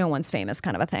famous because no one's famous,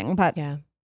 kind of a thing. But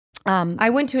I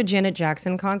went to a Janet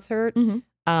Jackson concert,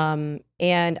 and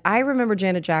I remember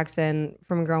Janet Jackson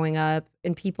from growing up,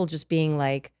 and people just being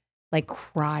like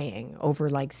crying over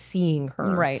like seeing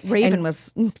her. Right.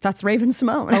 That's Raven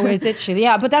Simone. Oh, is it?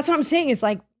 Yeah. But that's what I'm saying is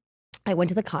like, I went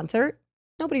to the concert.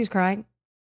 Nobody was crying.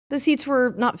 The seats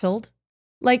were not filled.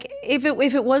 Like if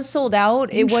it was sold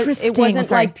out, it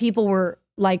wasn't like people were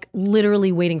like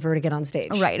literally waiting for her to get on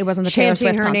stage. Right. It wasn't the chanting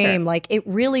Taylor Swift her concert. name. Like it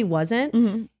really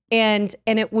wasn't. And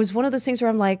it was one of those things where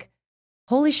I'm like,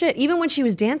 holy shit, even when she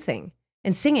was dancing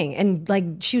and singing and like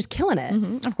she was killing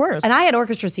it. Of course. And I had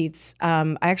orchestra seats.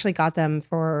 I actually got them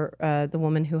for the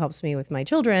woman who helps me with my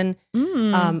children.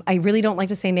 I really don't like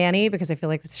to say nanny because I feel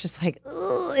like it's just like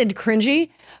ugh, and cringy.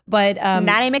 But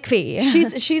Nanny McPhee.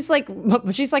 she's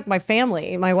like my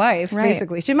family, my wife,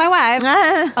 basically. She's my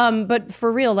wife. But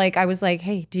for real, like I was like,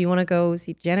 hey, do you want to go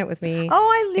see Janet with me?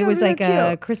 Oh, it was like cute.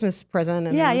 a Christmas present.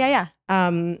 And, Yeah.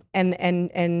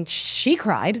 And she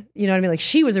cried. You know what I mean? Like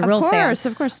she was a real fan.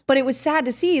 Of course. But it was sad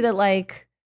to see that like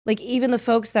even the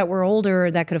folks that were older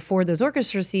that could afford those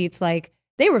orchestra seats, like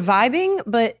they were vibing.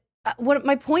 But what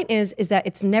my point is that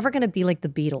it's never going to be like the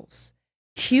Beatles.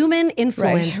 Human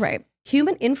influence, Right.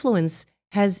 Human influence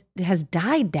has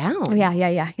died down.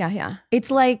 Yeah.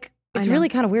 It's like, it's I know. really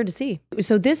kind of weird to see.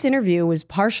 So this interview was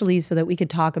partially so that we could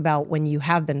talk about when you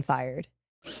have been fired.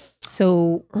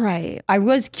 So Right. I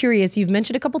was curious. You've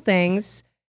mentioned a couple things,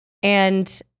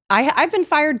 and I've been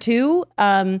fired too.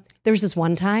 There was this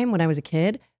one time when I was a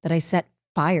kid that I set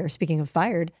fire. Speaking of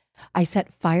fired, I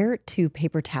set fire to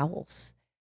paper towels.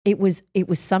 It was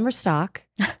summer stock.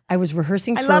 I was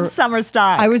rehearsing. I love summer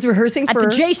stock. I was rehearsing at for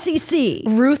the JCC.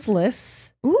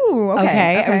 Ruthless. Ooh,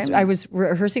 okay. I was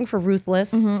rehearsing for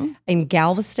Ruthless in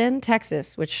Galveston,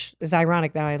 Texas, which is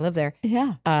ironic now I live there.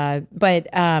 Yeah.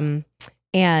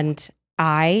 And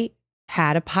I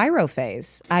had a pyro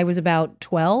phase. I was about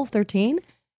 12, 13.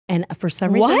 And for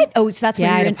some reason. What? Oh, so that's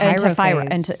Yeah, I when had you're a into pyro fire,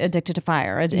 phase. addicted to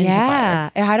fire. Into Yeah.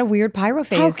 fire. I had a weird pyro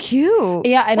phase. How cute.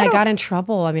 Yeah. And What I got in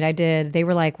trouble. I mean, I did. They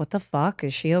were like, what the fuck?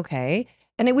 Is she okay?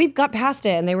 And we got past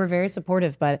it and they were very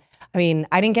supportive. But I mean,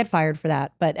 I didn't get fired for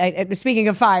that. But speaking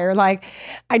of fire, like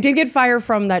I did get fired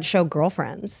from that show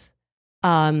Girlfriends.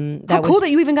 How cool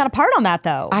that you even got a part on that,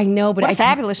 though. I know, but what a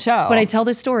fabulous show. But I tell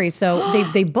this story. So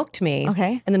they booked me.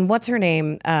 Okay. And then what's her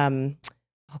name?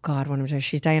 Oh God, what am I saying?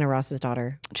 She's Diana Ross's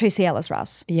daughter. Tracy Ellis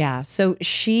Ross. Yeah. So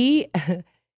she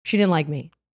didn't like me.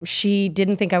 She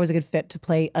didn't think I was a good fit to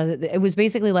play. It was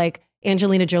basically like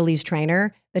Angelina Jolie's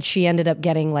trainer that she ended up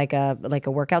getting like a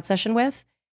workout session with.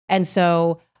 And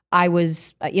so I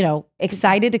was,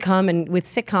 excited to come. And with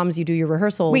sitcoms, you do your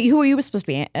rehearsals. Wait, who were you supposed to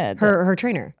be? Her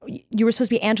trainer. You were supposed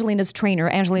to be Angelina's trainer.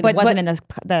 Angelina wasn't in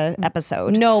the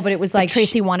episode. No, but it was like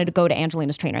Tracy wanted to go to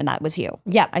Angelina's trainer, and that was you.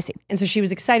 Yeah, I see. And so she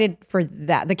was excited for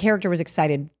that. The character was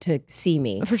excited to see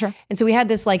me. For sure. And so we had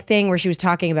this like thing where she was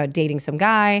talking about dating some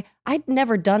guy. I'd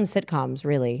never done sitcoms,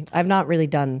 really. I've not really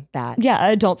done that. Yeah,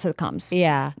 adult sitcoms.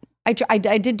 Yeah. I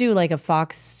did do like a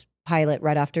Fox pilot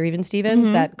right after Even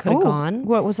Stevens that could have gone.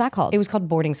 What was that called? It was called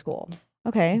Boarding School.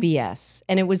 Okay. BS.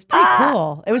 And it was pretty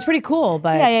cool. It was pretty cool,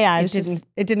 but it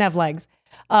didn't have legs.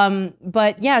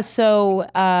 But yeah, so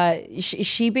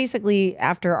she basically,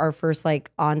 after our first like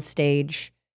on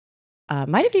stage,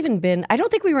 might have even been, I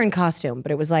don't think we were in costume,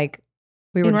 but it was like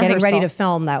we were getting ready to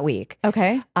film that week.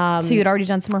 Okay. So you'd already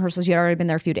done some rehearsals. You'd already been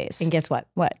there a few days. And guess what?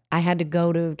 What? I had to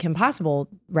go to Kim Possible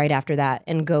right after that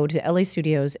and go to LA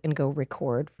Studios and go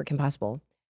record for Kim Possible.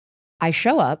 I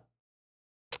show up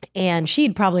and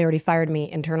she'd probably already fired me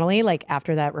internally, like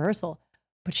after that rehearsal,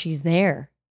 but she's there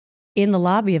in the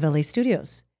lobby of LA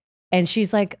Studios. And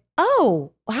she's like,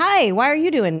 oh, hi, what are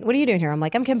you doing here? I'm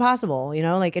like, I'm Kim Possible,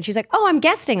 and she's like, oh, I'm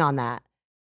guesting on that.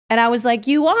 And I was like,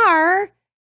 you are?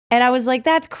 And I was like,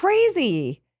 that's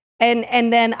crazy.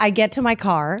 And then I get to my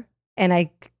car and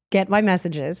I get my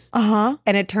messages. And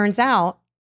it turns out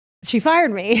she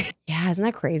fired me. Yeah, isn't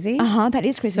that crazy? That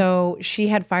is crazy. So she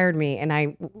had fired me and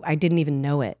I didn't even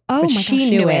know it. Oh, but my gosh, she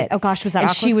knew it. Oh gosh, was that and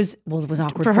awkward? She was, it was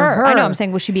awkward for her. I know, I'm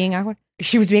saying, was she being awkward?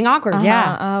 She was being awkward,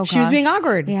 yeah. Oh, she was gosh. being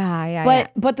awkward. Yeah.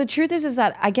 But the truth is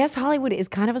that I guess Hollywood is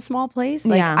kind of a small place.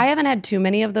 Like Yeah. I haven't had too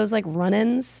many of those like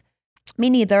run-ins. Me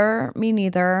neither.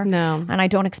 No. And I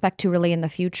don't expect to really in the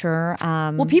future.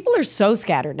 Well, people are so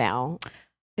scattered now.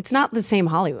 It's not the same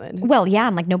Hollywood. Well, yeah,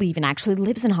 and like nobody even actually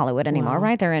lives in Hollywood anymore, Wow.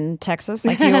 right? They're in Texas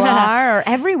like you are, or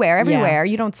everywhere. Yeah.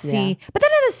 You don't see. Yeah. But then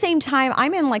at the same time,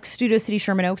 I'm in like Studio City,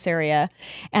 Sherman Oaks area,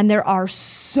 and there are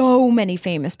so many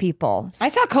famous people. I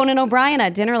saw Conan O'Brien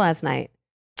at dinner last night.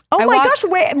 Oh I my walked-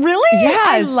 gosh, wait, really? Yes.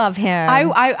 I love him.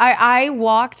 I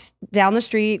walked down the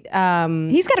street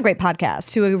He's got a great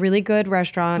podcast. to a really good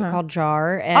restaurant called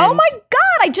Jar. And Oh my God,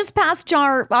 I just passed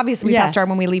Jar. Obviously, we Yes. pass Jar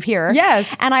when we leave here.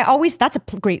 Yes. And that's a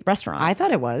great restaurant. I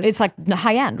thought it was. It's like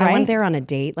high end, right? I went there on a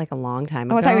date like a long time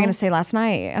ago. Oh, I thought you were going to say last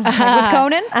night. With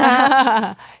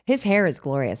Conan? His hair is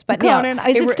glorious. But Conan. yeah,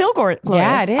 Is it still glorious?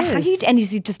 Yeah, it is. And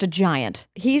he's just a giant.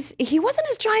 He wasn't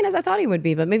as giant as I thought he would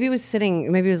be, but maybe he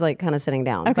was like kind of sitting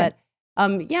down. Okay. But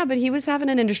Yeah, but he was having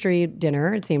an industry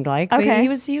dinner, it seemed like. But Okay. he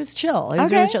was chill. He was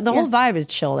Okay, really chill. The whole yeah. vibe is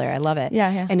chill there. I love it.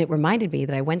 Yeah. And it reminded me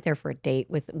that I went there for a date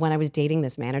when I was dating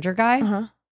this manager guy, Uh-huh.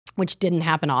 which didn't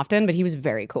happen often, but he was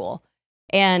very cool.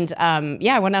 And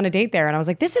I went on a date there and I was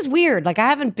like, this is weird. Like I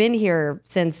haven't been here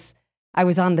since I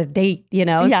was on the date, you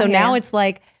know? Yeah, So yeah, now yeah. it's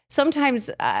like,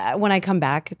 sometimes when I come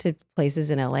back to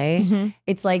places in LA, Mm-hmm.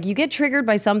 it's like you get triggered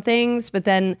by some things, but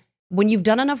then when you've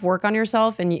done enough work on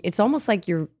yourself and it's almost like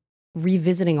you're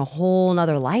revisiting a whole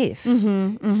nother life.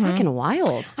 It's fucking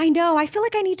wild. I know. I feel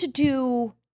like I need to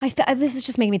do. This is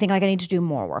just making me think like I need to do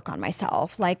more work on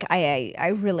myself. Like I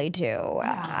really do.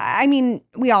 I mean,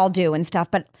 we all do and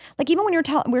stuff. But like even when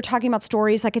we're talking about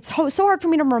stories, like it's so hard for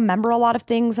me to remember a lot of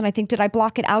things. And I think, did I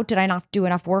block it out? Did I not do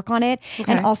enough work on it?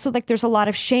 Okay. And also like there's a lot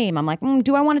of shame. I'm like,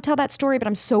 do I want to tell that story? But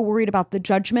I'm so worried about the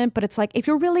judgment. But it's like if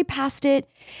you're really past it,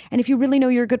 and if you really know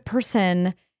you're a good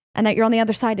person, and that you're on the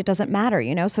other side, it doesn't matter,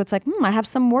 you know? So it's like, I have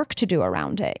some work to do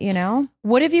around it, you know?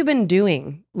 What have you been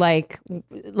doing? Like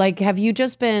have you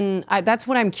just been, that's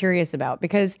what I'm curious about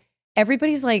because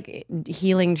everybody's like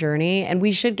healing journey and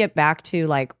we should get back to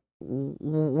like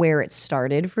where it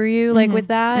started for you, like with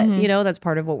that, you know, that's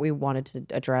part of what we wanted to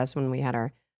address when we had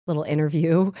our little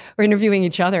interview or interviewing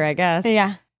each other, I guess.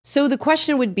 Yeah. So the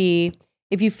question would be,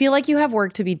 if you feel like you have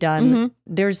work to be done,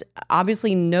 there's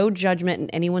obviously no judgment in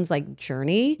anyone's like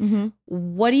journey.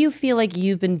 What do you feel like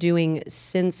you've been doing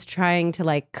since trying to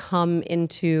like come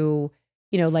into,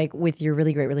 you know, like with your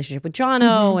really great relationship with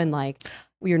Jono and like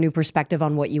your new perspective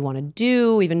on what you want to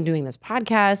do, even doing this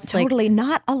podcast? Totally.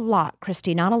 Not a lot,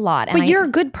 Christy, not a lot. But you're a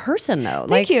good person though.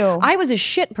 Thank you. I was a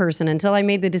shit person until I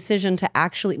made the decision to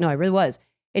actually, no, I really was.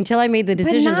 Until I made the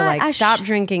decision to like stop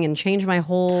drinking and change my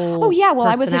whole Oh yeah, well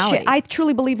I was a personality. shit. I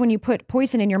truly believe when you put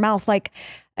poison in your mouth, like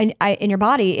in your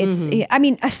body, it's. I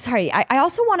mean, sorry. I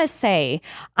also want to say,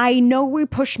 I know we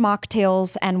push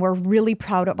mocktails and we're really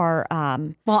proud of our.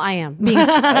 Well, I am. Being,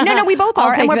 no, we both I'll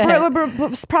are, and take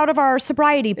we're proud of our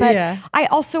sobriety. But I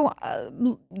also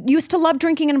used to love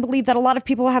drinking and believe that a lot of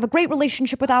people have a great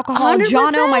relationship with alcohol. 100%.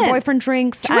 Jono, my boyfriend,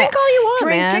 drinks. Drink all you want,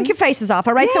 man. Drink your faces off,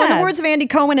 all right? So in the Yeah. words of Andy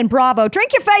Cohen and Bravo,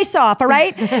 drink your face off, all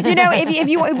right? You know, if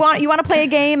you want to play a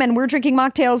game and we're drinking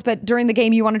mocktails, but during the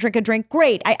game you want to drink a drink,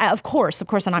 great. I of course,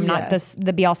 and I'm not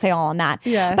the be all say all on that.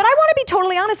 Yes. But I want to be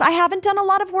totally honest. I haven't done a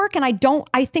lot of work, and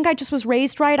I think I just was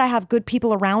raised right. I have good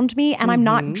people around me, and I'm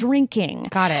not drinking.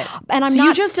 Got it. And I'm So not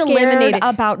you just scared eliminated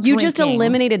about You drinking. just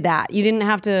eliminated that. You didn't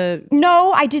have to.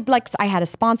 No, I did. Like I had a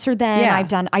sponsor then.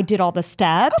 Yeah. I did all the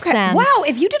steps. Okay. And Wow.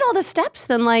 If you did all the steps,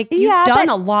 then like you've Yeah, done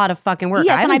but- a lot of fucking work.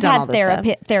 Yes, I and haven't I've done all had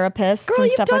the steps. therapists Girl, and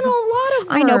you've stuff done like a that. lot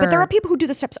of I know, but there are work. people who do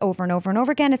the steps over and over and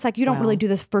over again. It's like you don't really do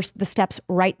the steps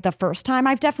right the first time.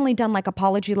 I've definitely done like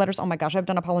apology letters. Oh my gosh, I've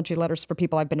done apology letters for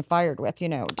people I've been fired with, you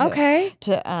know. Okay.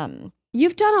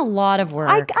 You've done a lot of work.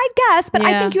 I guess, but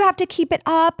I Yeah. think you have to keep it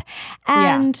up.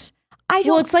 And I don't.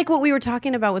 Well, it's like what we were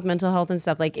talking about with mental health and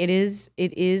stuff. Like it is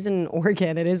an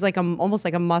organ. It is like almost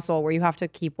like a muscle where you have to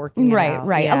keep working. It out.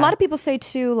 Right. Yeah. A lot of people say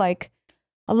too, like,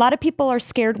 a lot of people are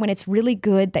scared when it's really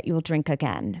good that you'll drink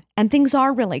again. And things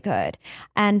are really good.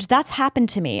 And that's happened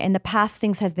to me. In the past,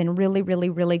 things have been really, really,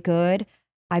 really good.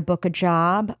 I book a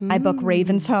job, I book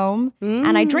Raven's home,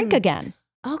 and I drink again.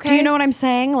 Okay. Do you know what I'm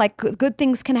saying? Like good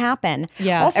things can happen.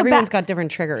 Yeah. Also, Everyone's got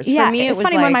different triggers. Yeah, For me, it's was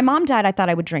funny. like, When my mom died, I thought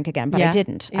I would drink again, but I Yeah?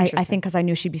 didn't. I Interesting. think because I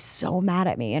knew she'd be so mad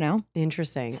at me, you know?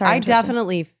 Interesting. Sorry, I interrupted.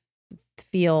 definitely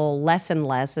feel less and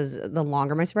less as the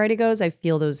longer my sobriety goes. I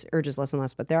feel those urges less and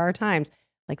less. But there are times,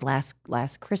 like last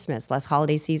Christmas, last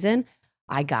holiday season,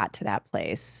 I got to that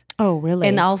place. Oh, really?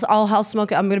 And I'll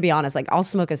smoke. I'm gonna be honest. Like I'll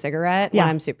smoke a cigarette when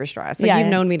I'm super stressed. Like Yeah, you've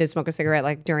yeah. known me to smoke a cigarette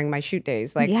like during my shoot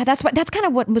days. Like yeah, that's kind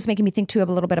of what was making me think too a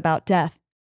little bit about death.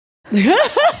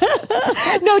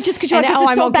 No, just because you're And like, this now is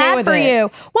I'm so okay bad with for it.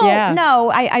 you. Well, Yeah.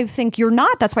 no, I think you're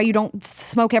not. That's why you don't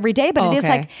smoke every day. But it is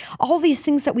Okay. like all these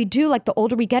things that we do, like the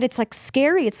older we get, it's like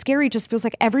scary. It's scary. It just feels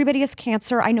like everybody has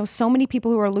cancer. I know so many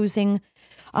people who are losing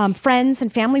friends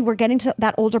and family. We're getting to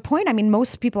that older point. I mean,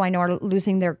 most people I know are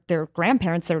losing their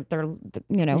grandparents, their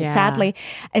Yeah. sadly,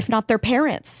 if not their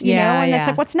parents, you Yeah, know, and it's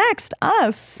yeah. like, what's next?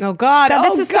 Us. oh god,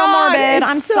 This is so morbid. It's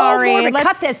I'm so sorry. morbid. Let's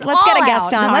Cut this. Let's get a all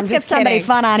guest out. on. No, Let's I'm get just somebody kidding.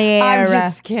 fun on here. I'm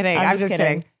just kidding. I'm just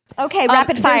kidding. Okay,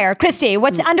 rapid there's- fire. Christy,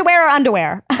 what's underwear or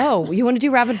underwear? Oh, you want to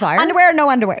do rapid fire? Underwear or no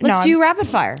underwear? Let's no, do rapid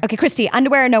fire. Okay, Christy,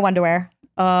 underwear or no underwear?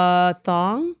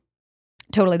 Thong.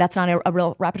 Totally, that's not a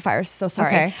real rapid fire. So sorry.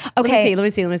 Okay. Okay. Let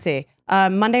me see.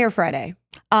 Monday or Friday?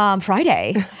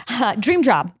 Friday. Dream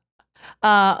job.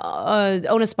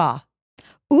 Own a spa.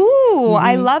 Ooh,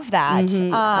 I love that.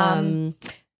 Mhm.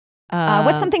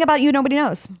 What's something about you nobody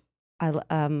knows?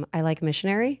 I like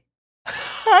missionary.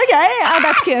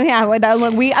 That's cute. Yeah,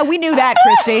 we knew that,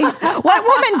 Christy. What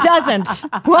woman doesn't?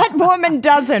 What woman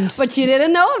doesn't? But you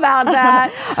didn't know about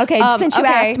that. Okay, since you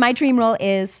asked, my dream role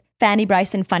is Fanny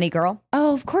Bryson, funny girl.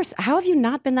 Oh, of course. How have you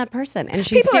not been that person? And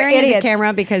she's People are staring into idiots.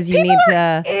 camera because you People need to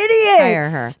are idiots. hire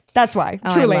her. That's why.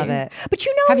 Oh, Truly. I love it. But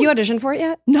you know, have you auditioned for it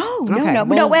yet? No.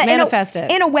 Well, manifest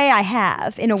it. In a way, I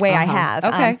have. I have.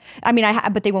 Okay. I mean,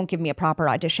 but they won't give me a proper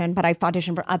audition. But I've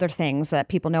auditioned for other things that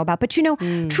people know about. But you know,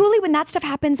 truly, when that stuff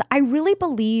happens, I really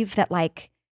believe that.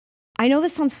 Like, I know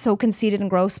this sounds so conceited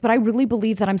and gross, but I really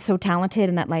believe that I'm so talented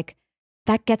and that like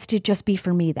that gets to just be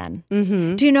for me. Then,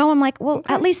 do you know? I'm like, well,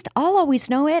 at least I'll always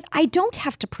know it. I don't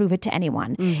have to prove it to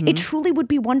anyone. It truly would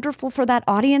be wonderful for that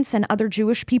audience and other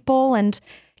Jewish people and.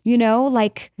 You know,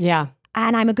 like, yeah.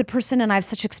 And I'm a good person and I have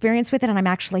such experience with it and I'm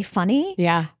actually funny.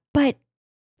 Yeah. But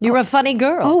you're a funny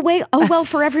girl. Well,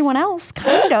 for everyone else,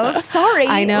 kind of. Sorry.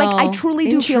 I know. Like, I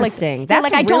truly do feel like, that's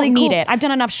like I really don't need cool. it. I've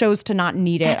done enough shows to not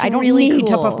need it. That's I don't really need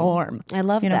to cool. perform. I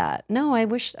love that. No, I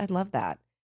love that.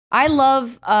 I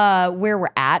love where we're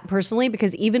at personally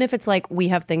because even if it's like we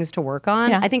have things to work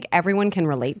on, I think everyone can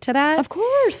relate to that. Of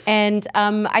course. And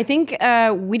I think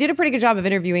we did a pretty good job of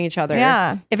interviewing each other.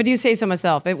 Yeah. If I do say so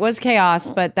myself, it was chaos,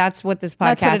 but that's what this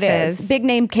podcast That's what it is. Big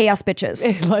name chaos bitches.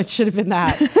 It should have been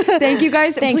that. Thank you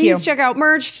guys. Please check out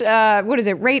merch. What is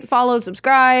it? Rate, follow,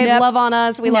 subscribe, love on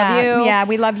us. We love you. Yeah,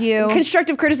 we love you.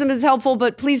 Constructive criticism is helpful,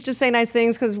 but please just say nice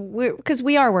things because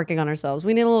we are working on ourselves.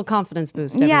 We need a little confidence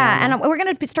boost. And we're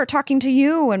going to start talking to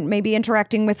you and maybe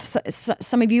interacting with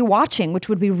some of you watching, which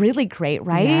would be really great,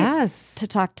 right? Yes. To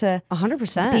talk to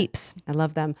 100% peeps. I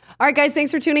love them. All right, guys,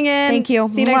 thanks for tuning in. Thank you.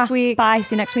 See you next week. Bye.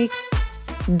 See you next week.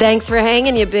 Thanks for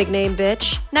hanging, you big name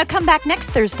bitch. Now come back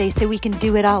next Thursday so we can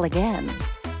do it all again.